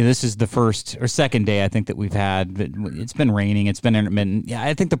this is the first or second day I think that we've had. It's been raining. It's been intermittent. Yeah,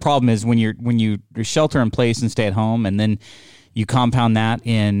 I think the problem is when you shelter in place and stay at home, and then you compound that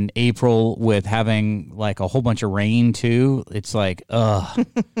in April with having like a whole bunch of rain too. It's like, ugh,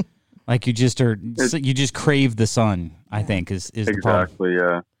 like you just crave the sun. I think is the problem. Exactly.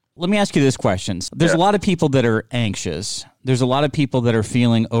 Yeah. Let me ask you this question. There's a lot of people that are anxious. There's a lot of people that are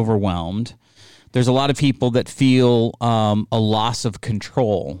feeling overwhelmed. There's a lot of people that feel a loss of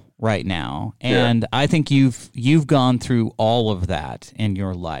control right now. And I think you've gone through all of that in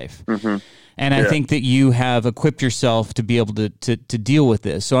your life. Mm-hmm. And I think that you have equipped yourself to be able to deal with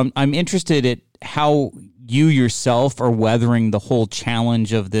this. So I'm interested at how you yourself are weathering the whole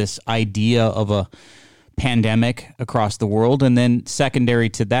challenge of this idea of a pandemic across the world. And then secondary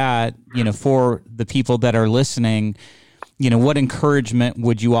to that, for the people that are listening, what encouragement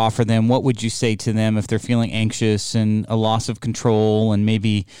would you offer them? What would you say to them if they're feeling anxious and a loss of control and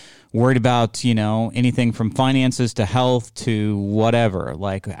maybe worried about, anything from finances to health to whatever?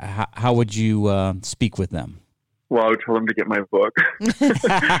 Like, how would you speak with them? Well, I would tell them to get my book.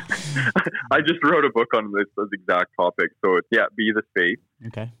 I just wrote a book on this exact topic. So it's, Be the Space.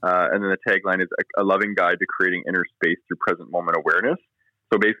 Okay. And then the tagline is a loving guide to creating inner space through present moment awareness.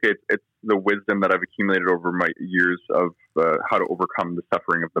 So basically, it's the wisdom that I've accumulated over my years of how to overcome the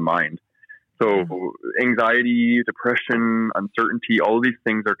suffering of the mind. So anxiety, depression, uncertainty, all of these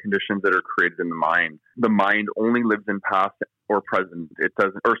things are conditions that are created in the mind. The mind only lives in past or present. It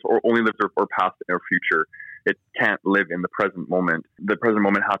doesn't, or only lives or past or future. It can't live in the present moment. The present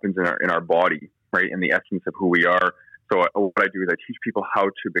moment happens in our body, right? In the essence of who we are. So what I do is I teach people how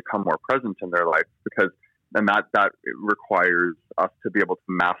to become more present in their life and that requires us to be able to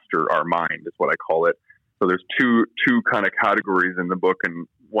master our mind is what I call it. So there's two kind of categories in the book, and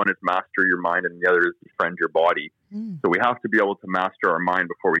one is master your mind and the other is befriend your body. So we have to be able to master our mind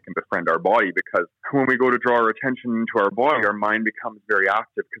before we can befriend our body, because when we go to draw our attention to our body, our mind becomes very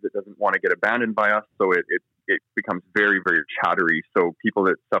active because it doesn't want to get abandoned by us. So it becomes very, very chattery. So people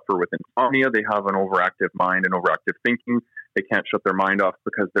that suffer with insomnia, they have an overactive mind and overactive thinking. They can't shut their mind off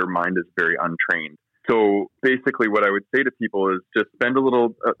because their mind is very untrained. So basically what I would say to people is just spend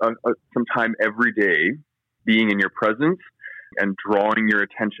some time every day being in your presence and drawing your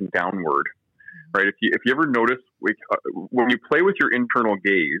attention downward, right? If you ever notice, when you play with your internal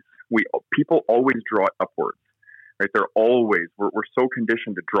gaze, people always draw it upwards, right? We're so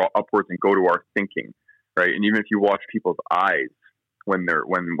conditioned to draw upwards and go to our thinking, right? And even if you watch people's eyes, when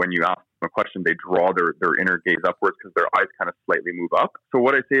you ask them a question, they draw their inner gaze upwards because their eyes kind of slightly move up. So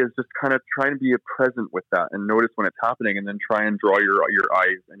what I say is just kind of try and be present with that and notice when it's happening, and then try and draw your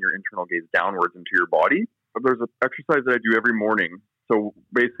eyes and your internal gaze downwards into your body. But there's an exercise that I do every morning. So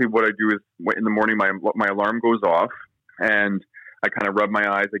basically what I do is in the morning, my alarm goes off and I kind of rub my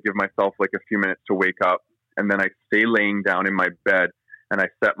eyes. I give myself like a few minutes to wake up, and then I stay laying down in my bed and I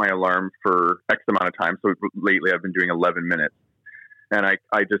set my alarm for X amount of time. So lately I've been doing 11 minutes. And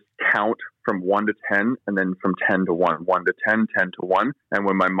I just count from 1 to 10 and then from 10 to 1, 1 to 10, 10 to 1. And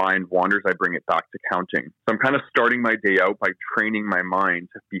when my mind wanders, I bring it back to counting. So I'm kind of starting my day out by training my mind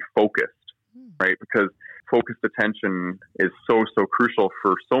to be focused, right? Because focused attention is so crucial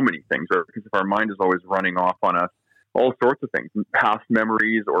for so many things, right? Because if our mind is always running off on us, all sorts of things, past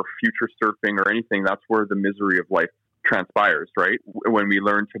memories or future surfing or anything, that's where the misery of life transpires, right? When we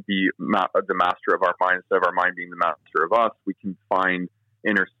learn to be the master of our mind instead of our mind being the master of us, we can find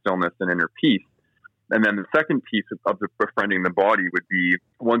inner stillness and inner peace. And then the second piece of the befriending the body would be,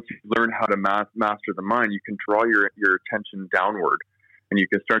 once you learn how to master the mind, you can draw your attention downward, and you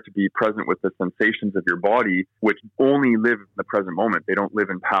can start to be present with the sensations of your body, which only live in the present moment. They don't live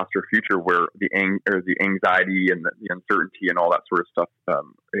in past or future, where the anxiety and the uncertainty and all that sort of stuff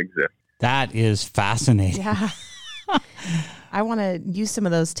exists. That is fascinating. Yeah. I want to use some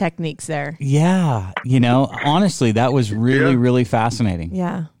of those techniques there. Yeah. Honestly, that was really, really fascinating.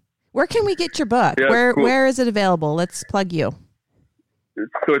 Yeah. Where can we get your book? Yeah, cool. Where is it available? Let's plug you.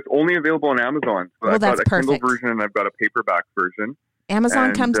 So it's only available on Amazon. So Well, I've got that's a Kindle perfect. version and I've got a paperback version.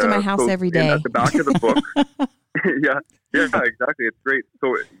 Amazon comes to my house every day. At the back of the book, yeah, exactly. It's great.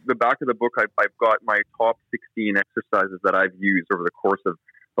 So the back of the book, I've got my top 16 exercises that I've used over the course of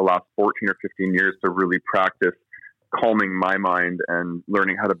the last 14 or 15 years to really practice calming my mind and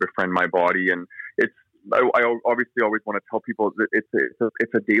learning how to befriend my body. And I obviously always want to tell people that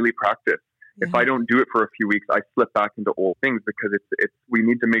it's a daily practice. Yeah. If I don't do it for a few weeks, I slip back into old things, because we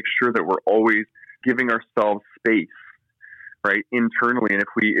need to make sure that we're always giving ourselves space, right, internally. And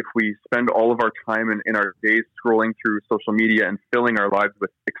if we spend all of our time in our days scrolling through social media and filling our lives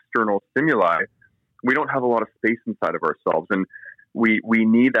with external stimuli, we don't have a lot of space inside of ourselves. And we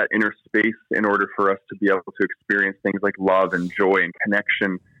need that inner space in order for us to be able to experience things like love and joy and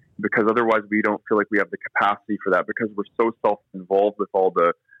connection, because otherwise we don't feel like we have the capacity for that, because we're so self-involved with all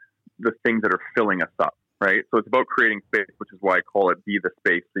the things that are filling us up, right? So it's about creating space, which is why I call it Be the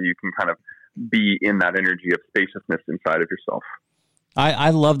Space, so you can kind of be in that energy of spaciousness inside of yourself. I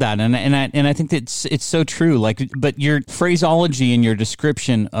love that, and I think that it's so true. Like, but your phraseology and your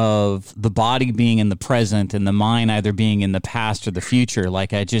description of the body being in the present and the mind either being in the past or the future,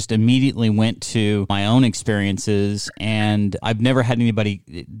 like I just immediately went to my own experiences, and I've never had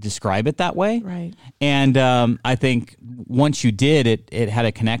anybody describe it that way. Right. And I think once you did, it had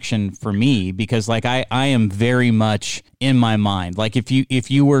a connection for me, because like I am very much in my mind. Like if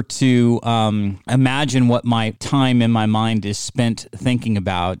you were to imagine what my time in my mind is spent thinking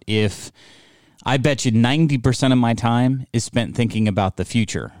about, I bet you 90% of my time is spent thinking about the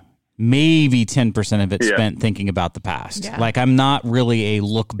future. Maybe 10% of it spent thinking about the past. Yeah. Like I'm not really a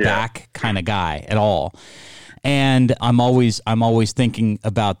look back kind of guy at all. And I'm always thinking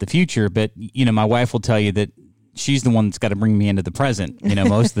about the future, but you know, my wife will tell you that she's the one that's got to bring me into the present, you know,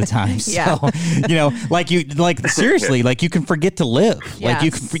 most of the time. Yeah. So, you know, seriously, like you can forget to live.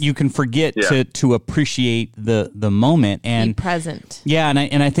 Yes. Like you can forget to appreciate the moment and be present. Yeah.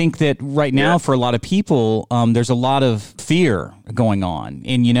 And I think that right now for a lot of people, there's a lot of fear going on,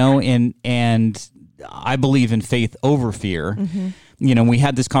 and, you know, and I believe in faith over fear. Mm-hmm. You know, we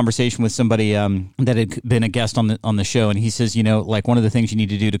had this conversation with somebody that had been a guest on the show, and he says, you know, like one of the things you need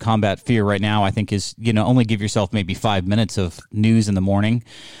to do to combat fear right now, I think, is, you know, only give yourself maybe 5 minutes of news in the morning,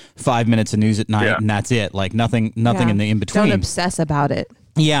 5 minutes of news at night, and that's it. Like nothing in the in between. Don't obsess about it.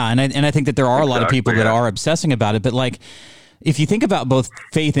 Yeah, and I think that there are a lot of people that are obsessing about it, but like if you think about both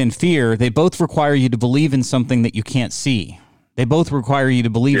faith and fear, they both require you to believe in something that you can't see. They both require you to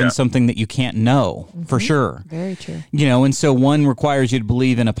believe in something that you can't know, for sure. Very true. You know, and so one requires you to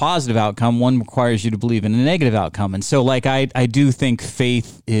believe in a positive outcome, one requires you to believe in a negative outcome. And so like I do think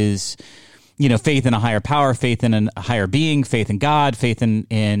faith is, you know, faith in a higher power, faith in a higher being, faith in God, faith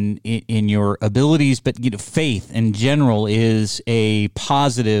in your abilities, but you know, faith in general is a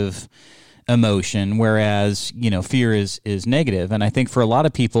positive emotion, whereas, you know, fear is negative. And I think for a lot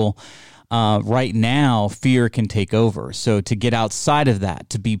of people, right now, fear can take over. So to get outside of that,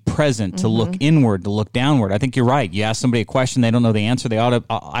 to be present, to look inward, to look downward. I think you're right. You ask somebody a question, they don't know the answer, they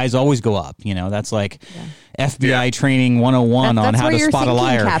eyes always go up. You know, that's like FBI training 101 on how to spot a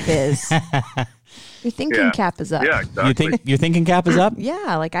liar. Cap is. Your thinking cap is up. Yeah, exactly. Your thinking cap is up?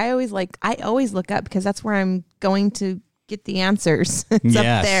 Yeah, like I always look up, because that's where I'm going to get the answers. It's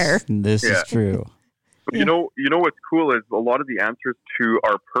up there. This is true. You know what's cool is a lot of the answers to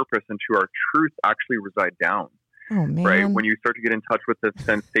our purpose and to our truth actually reside down. Oh man! Right, when you start to get in touch with the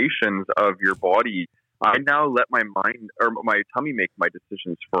sensations of your body, I now let my mind or my tummy make my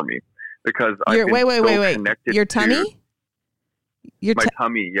decisions for me, because I've been so connected. Your tummy? My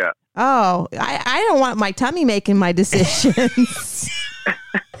tummy, yeah. Oh, I don't want my tummy making my decisions.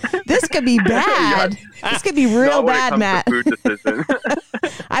 This could be bad. This could be real bad, Matt. Food decisions.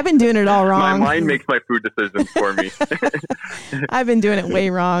 I've been doing it all wrong. My mind makes my food decisions for me. I've been doing it way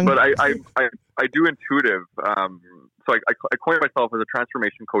wrong. But I do intuitive. So I coin myself as a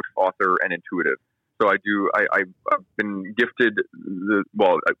transformation coach, author, and intuitive. So I've been gifted.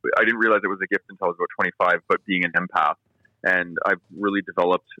 I didn't realize it was a gift until I was about 25. But being an empath, and I've really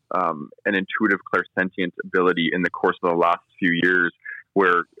developed an intuitive clairsentient ability in the course of the last few years,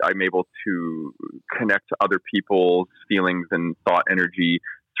 where I'm able to connect to other people's feelings and thought energy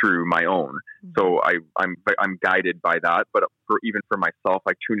through my own. So I'm guided by that. But even for myself,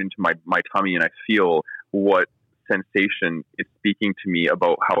 I tune into my tummy and I feel what sensation is speaking to me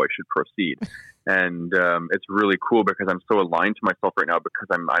about how I should proceed. And it's really cool because I'm so aligned to myself right now, because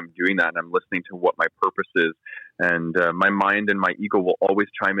I'm doing that and I'm listening to what my purpose is. And my mind and my ego will always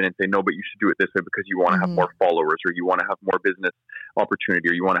chime in and say, no, but you should do it this way because you want to have more followers, or you want to have more business opportunity,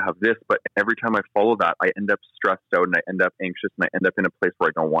 or you want to have this. But every time I follow that, I end up stressed out and I end up anxious and I end up in a place where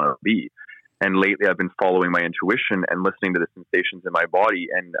I don't want to be. And lately I've been following my intuition and listening to the sensations in my body,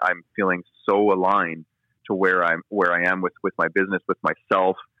 and I'm feeling so aligned to where I am with my business, with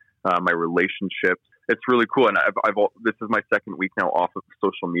myself, my relationships. It's really cool. And this is my second week now off of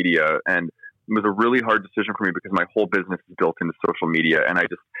social media, and was a really hard decision for me because my whole business is built into social media, and I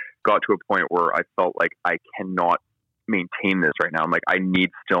just got to a point where I felt like I cannot maintain this right now. I'm like, I need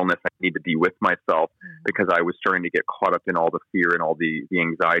stillness. I need to be with myself because I was starting to get caught up in all the fear and all the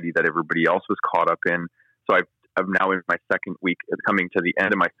anxiety that everybody else was caught up in. So I'm now in my second week, coming to the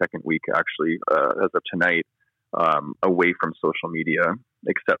end of my second week, actually, as of tonight, away from social media,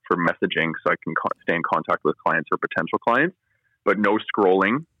 except for messaging, so I can stay in contact with clients or potential clients, but no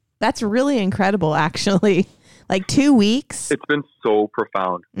scrolling. That's really incredible, actually. Like 2 weeks. It's been so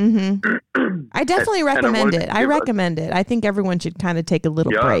profound. Mm-hmm. I definitely recommend it. I recommend it. I think everyone should kind of take a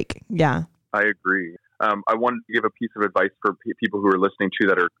little break. Yeah. I agree. I wanted to give a piece of advice for people who are listening to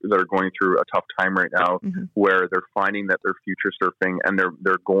that are going through a tough time right now, where they're finding that they're future surfing and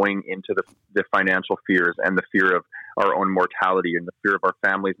they're going into the financial fears and the fear of our own mortality and the fear of our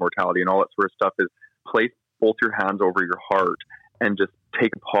family's mortality and all that sort of stuff. Is place both your hands over your heart and just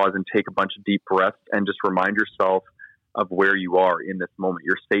take a pause and take a bunch of deep breaths and just remind yourself of where you are in this moment.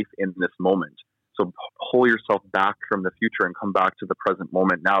 You're safe in this moment. So pull yourself back from the future and come back to the present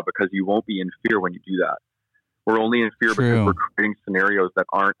moment now, because you won't be in fear when you do that. We're only in fear because we're creating scenarios that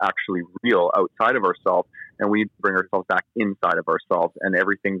aren't actually real outside of ourselves, and we need to bring ourselves back inside of ourselves, and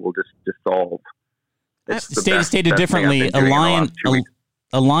everything will just dissolve. Stated differently,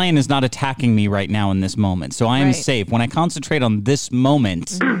 a lion is not attacking me right now in this moment, so I am safe. When I concentrate on this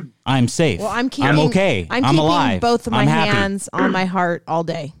moment, I'm safe. Well, I'm okay. I'm keeping alive. Both of my hands on my heart all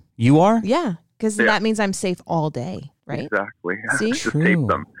day. You are? Yeah, because that means I'm safe all day, right? Exactly. See? Just tape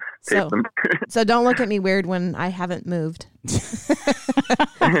them. So don't look at me weird when I haven't moved.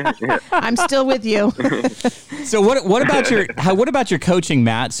 I'm still with you. So what about your coaching,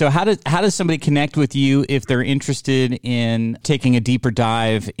 Matt? So how does somebody connect with you if they're interested in taking a deeper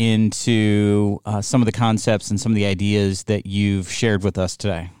dive into some of the concepts and some of the ideas that you've shared with us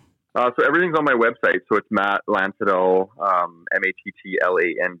today? So everything's on my website. So it's Matt Landsiedel,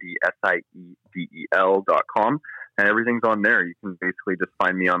 MattLandsiedel.com. And everything's on there. You can basically just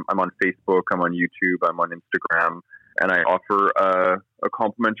find me I'm on Facebook, I'm on YouTube, I'm on Instagram, and I offer a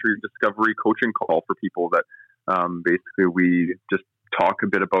complimentary discovery coaching call for people that basically we just talk a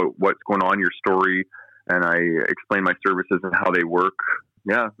bit about what's going on, your story, and I explain my services and how they work.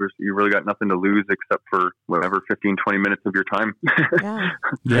 Yeah, you really got nothing to lose except for whatever 15, 20 minutes of your time.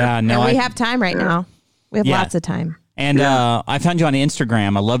 And we have time right now. We have lots of time. And I found you on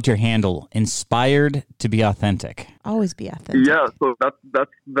Instagram. I loved your handle, Inspired to be Authentic. Always be authentic. Yeah, so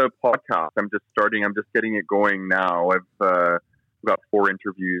that's the podcast. I'm just starting. I'm just getting it going now. I've got 4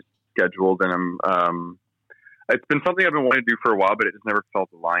 interviews scheduled, and it's been something I've been wanting to do for a while, but it just never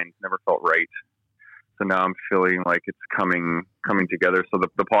felt aligned, never felt right. So now I'm feeling like it's coming together. So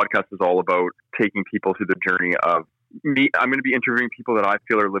the podcast is all about taking people through the journey of me. I'm going to be interviewing people that I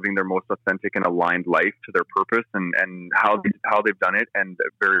feel are living their most authentic and aligned life to their purpose, and how they've done it, and the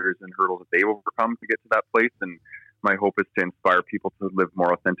barriers and hurdles that they've overcome to get to that place. And my hope is to inspire people to live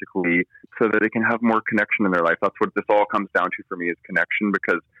more authentically so that they can have more connection in their life. That's what this all comes down to for me, is connection,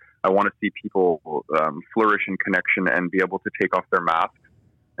 because I want to see people flourish in connection and be able to take off their masks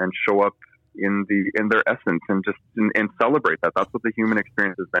and show up in their essence and just and celebrate that. That's what the human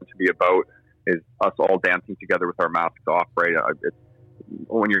experience is meant to be about, is us all dancing together with our masks off, right?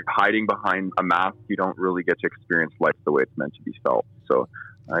 When you're hiding behind a mask, you don't really get to experience life the way it's meant to be felt. So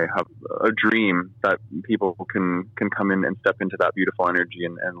I have a dream that people can come in and step into that beautiful energy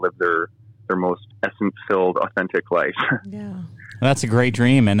and live their most essence-filled, authentic life. Yeah. That's a great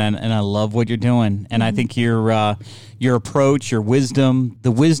dream, and I love what you're doing. And I think your approach, your wisdom, the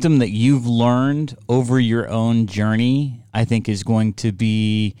wisdom that you've learned over your own journey, I think is going to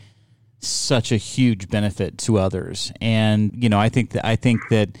be such a huge benefit to others. And I think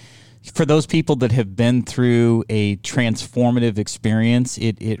that for those people that have been through a transformative experience,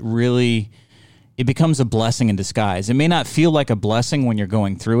 it really becomes a blessing in disguise. It may not feel like a blessing when you're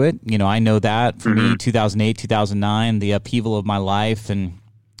going through it. I know that for me, 2008, 2009, the upheaval of my life and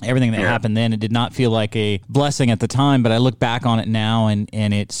everything that happened then, it did not feel like a blessing at the time, but I look back on it now and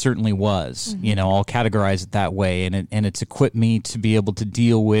it certainly was. I'll categorize it that way, and it's equipped me to be able to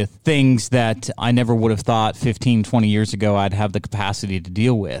deal with things that I never would have thought 15, 20 years ago I'd have the capacity to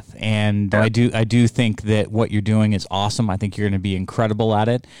deal with. And I do think that what you're doing is awesome. I think you're going to be incredible at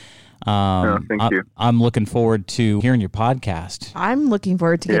it. Thank you. I'm looking forward to hearing your podcast. I'm looking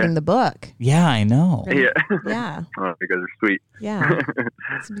forward to getting the book. Yeah, I know. Yeah. Oh, you guys are sweet. Yeah.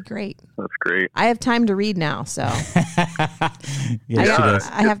 This would be great. That's great. I have time to read now, so I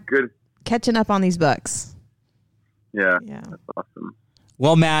have good catching up on these books. Yeah. That's awesome.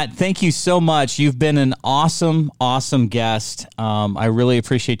 Well, Matt, thank you so much. You've been an awesome, awesome guest. I really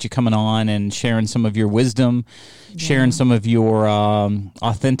appreciate you coming on and sharing some of your wisdom, sharing some of your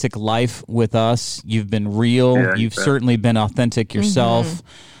authentic life with us. You've been real. Yeah, You've certainly been authentic yourself.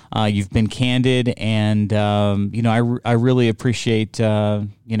 You've been candid, and I really appreciate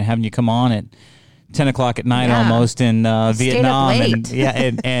having you come on at 10 o'clock at night almost in Vietnam,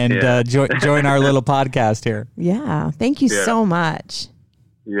 and join our little podcast here. Yeah, thank you so much.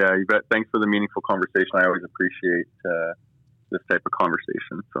 Yeah, you bet. Thanks for the meaningful conversation. I always appreciate this type of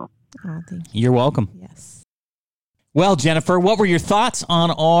conversation. So, thank you. You're welcome. Yes. Well, Jennifer, what were your thoughts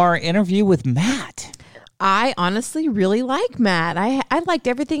on our interview with Matt? I honestly really like Matt. I liked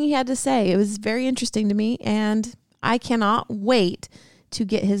everything he had to say. It was very interesting to me, and I cannot wait to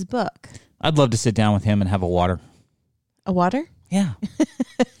get his book. I'd love to sit down with him and have a water. A water? Yeah.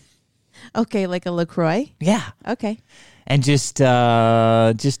 Okay, like a LaCroix? Yeah. Okay. And just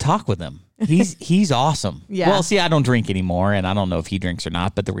talk with him. He's awesome. Yeah. Well, see, I don't drink anymore, and I don't know if he drinks or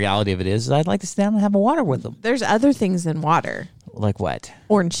not, but the reality of it is I'd like to sit down and have a water with him. There's other things than water. Like what?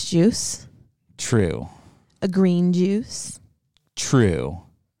 Orange juice. True. A green juice. True.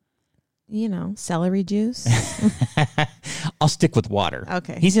 Celery juice. I'll stick with water.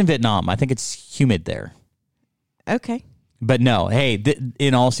 Okay. He's in Vietnam. I think it's humid there. Okay. But no, hey,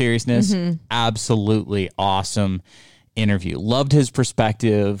 in all seriousness, absolutely awesome interview. Loved his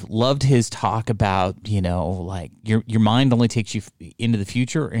perspective. Loved his talk about, like your mind only takes you into the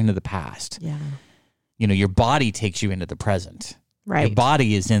future or into the past. Yeah. Your body takes you into the present. Right. Your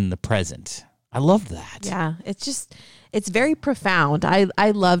body is in the present. I love that. Yeah. It's very profound.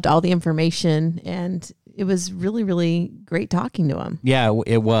 I loved all the information, and it was really, really great talking to him. Yeah,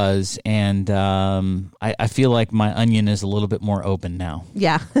 it was. And I feel like my onion is a little bit more open now.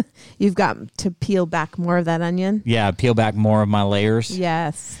 Yeah. You've got to peel back more of that onion. Yeah, peel back more of my layers.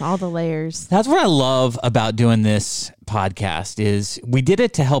 Yes, all the layers. That's what I love about doing this podcast is we did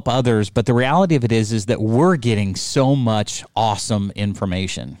it to help others, but the reality of it is that we're getting so much awesome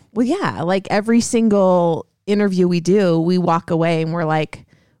information. Well, yeah, like every single interview we do, we walk away and we're like,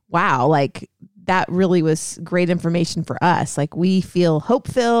 wow, like that really was great information for us. Like we feel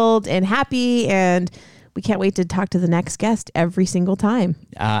hope-filled and happy, and we can't wait to talk to the next guest every single time.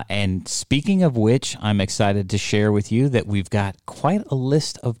 And speaking of which, I'm excited to share with you that we've got quite a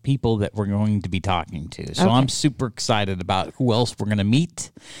list of people that we're going to be talking to. So I'm super excited about who else we're going to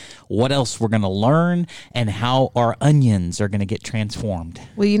meet, what else we're going to learn, and how our onions are going to get transformed.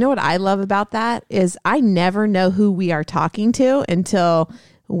 Well, you know what I love about that is I never know who we are talking to until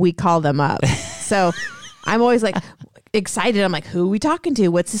we call them up. So I'm always like excited. I'm like, who are we talking to?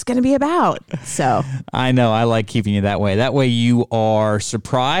 What's this going to be about? So I know. I like keeping you that way. That way you are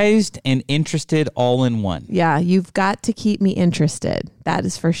surprised and interested all in one. Yeah, you've got to keep me interested. That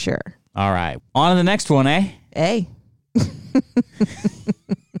is for sure. All right. On to the next one, eh? Hey.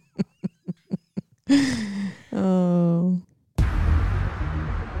 Oh.